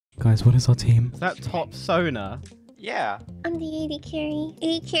Guys, what is our team? Is that top Sona? Yeah. I'm the AD carry.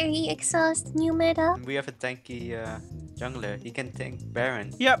 AD carry exhaust new meta. We have a tanky jungler. He can tank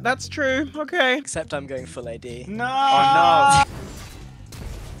Baron. Yep, that's true. Okay. Except I'm going full AD. No. Oh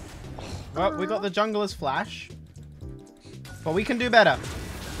Well, we got the jungler's flash. But we can do better.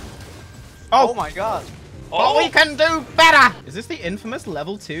 Oh, Oh my god. but we can do better! Is this the infamous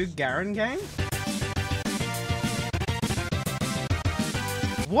level 2 Garen game?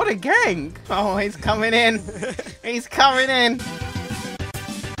 What a gang! Oh, he's coming in. He's coming in.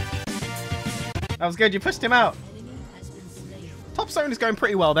 That was good. You pushed him out. Top zone is going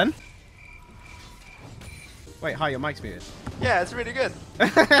pretty well then. Wait, hi, your mic's muted. Yeah, it's really good.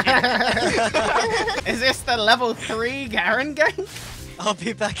 Is this the level 3 Garen game? I'll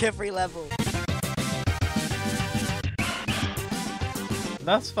be back every level.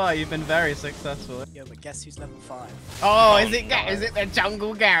 Thus far, you've been very successful. Yo, but guess who's level 5? Oh, is it the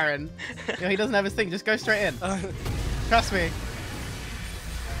jungle Garen? Yo, he doesn't have his thing. Just go straight in. Trust me.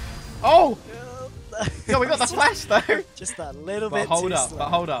 Oh! Yo, we got the flash though. Just that little But bit hold too up, slow. but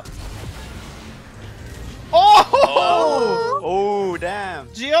hold up. Oh! Oh,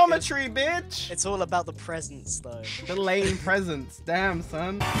 damn. Geometry, bitch! It's all about the presence, though. The lane presence. Damn,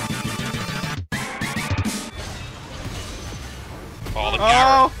 son. Oh, the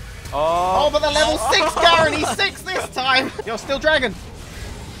Oh! Oh. Oh, but the level 6 Garen, he's 6 this time! Yo, still dragon!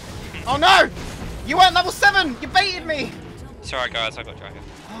 Oh no! You weren't level 7! You baited me! It's alright, guys, I got dragon.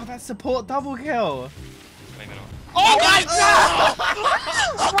 Oh, that's support double kill! Maybe not. Oh my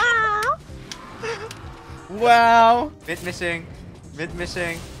god! Wow. Wow! Mid missing. Mid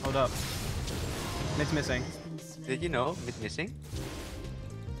missing. Hold up. Mid's missing. Did you know? Mid missing.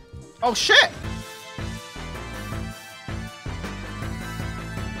 Oh shit!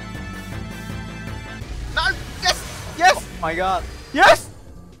 No! Yes! Yes! Oh my god. Yes!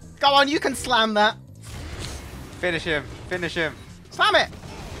 Go on, you can slam that. Finish him. Finish him. Slam it!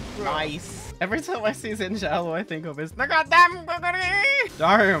 Nice. Every time I see Zinja, all I think of is the goddamn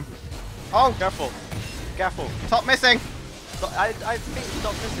Damn. Oh, Careful. Careful. top missing. I think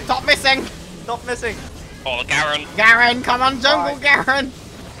stop missing. Top missing. Stop missing. Oh, the Garen. Garen, come on, jungle Bye. Garen.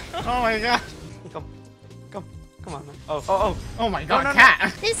 Oh my god. Come on, man. Oh, oh, Oh my god, no, no.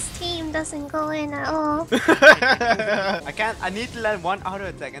 cat. This team doesn't go in at all. oh. I can't. I need to land one auto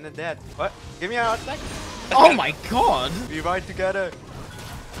attack and then dead. What? Give me an auto attack. Oh my god. We ride together.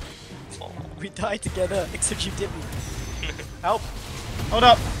 We died together, except you didn't. Help. Hold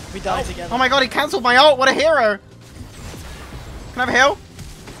up. We died together. Oh my god, he cancelled my ult. What a hero. Can I have a heal?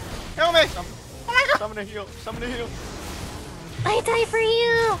 Heal me. Oh my god. Someone to heal. Someone to heal. I die for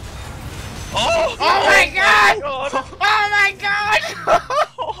you. Oh! Oh my god. God. Oh my god.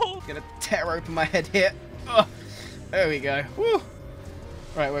 Gonna tear open my head here. Oh, there we go. Woo.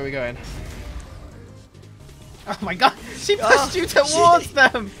 Right, where are we going? Oh my god. She pushed you towards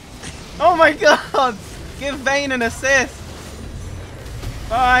them. Oh my god. Give Vayne an assist.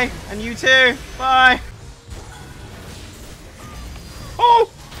 Bye. And you too. Bye. Oh.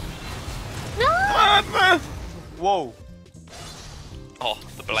 No. Whoa. Oh,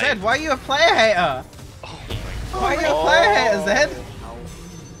 the blade. Zed, why are you a player hater? Oh my god. Why are you a player hater, Zed?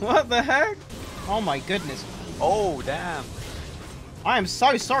 What the heck? Oh my goodness. Oh, damn. I am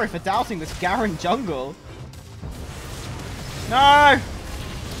so sorry for doubting this Garen jungle. No!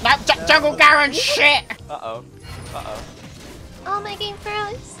 No, jungle Garen shit! Uh-oh. Uh-oh. Oh, my game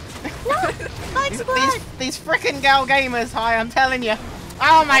froze. No. Bug's blood. These frickin' gal gamers, hi, I'm telling you.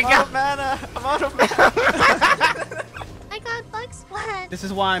 Oh my I'm out god! of mana. I'm out of mana. I got Bug's blood. This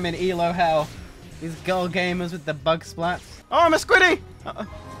is why I'm in ELO hell. These girl gamers with the bug splats. Oh, I'm a squiddy!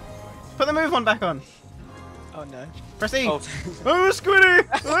 Put the move on back on. Oh no. Press E. Oh. I'm a squiddy!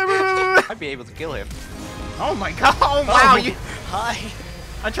 I'd be able to kill him. Oh my god, oh wow, you... Hi.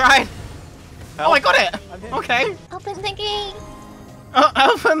 I tried. Oh, I got it! I'm in. Okay. Open the gate. Oh,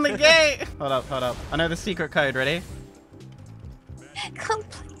 open the gate! Hold up, hold up. I know the secret code, ready?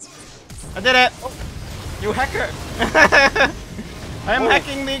 Complete. I did it! You hacker. I am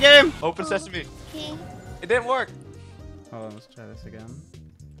hacking the game! Open sesame. Okay. It didn't work. Hold on, let's try this again.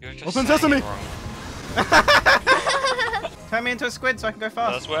 You're just Open saying sesame. it wrong. Turn me into a squid so I can go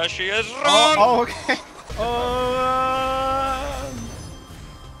fast. That's where she is wrong. Oh, okay.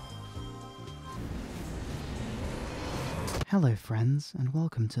 Hello friends, and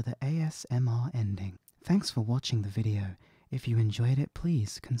welcome to the ASMR ending. Thanks for watching the video. If you enjoyed it,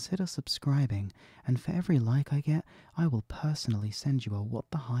 please consider subscribing, and for every like I get, I will personally send you a what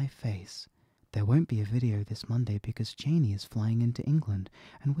the high face. There won't be a video this Monday because Janie is flying into England,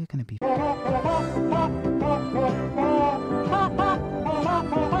 and we're going to be...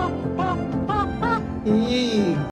 Eee.